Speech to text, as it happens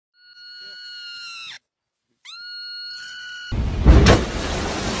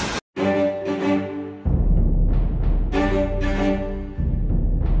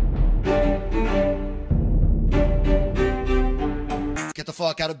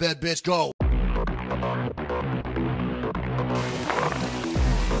fuck out of bed, bitch. Go.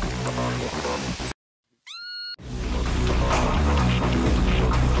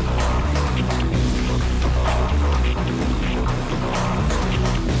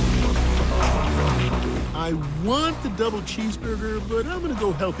 I want the double cheeseburger, but I'm gonna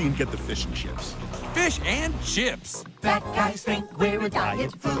go healthy and get the fish and chips. Fish and chips. Fat guys think we're a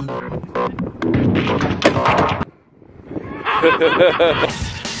diet food.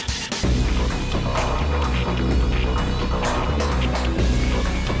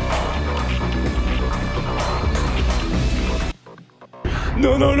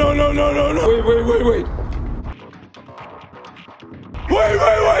 No. Wait. Wait.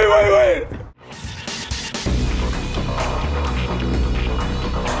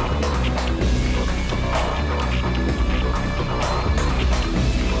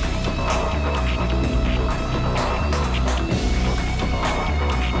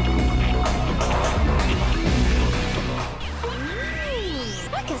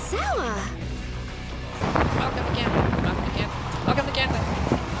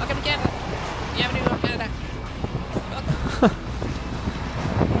 Welcome to Canada. Bienvenue au Canada.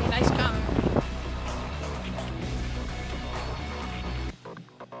 Hey, nice car.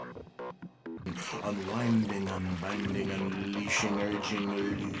 Unwinding, unbinding, unleashing, urging,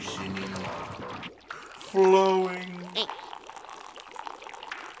 loosening, flowing.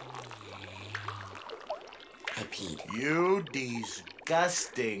 I peed. You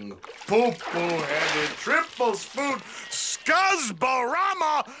disgusting, poo-poo-headed, triple spoon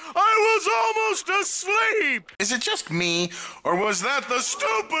scuzzbarama! I was almost asleep! Is it just me, or was that the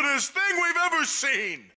stupidest thing we've ever seen?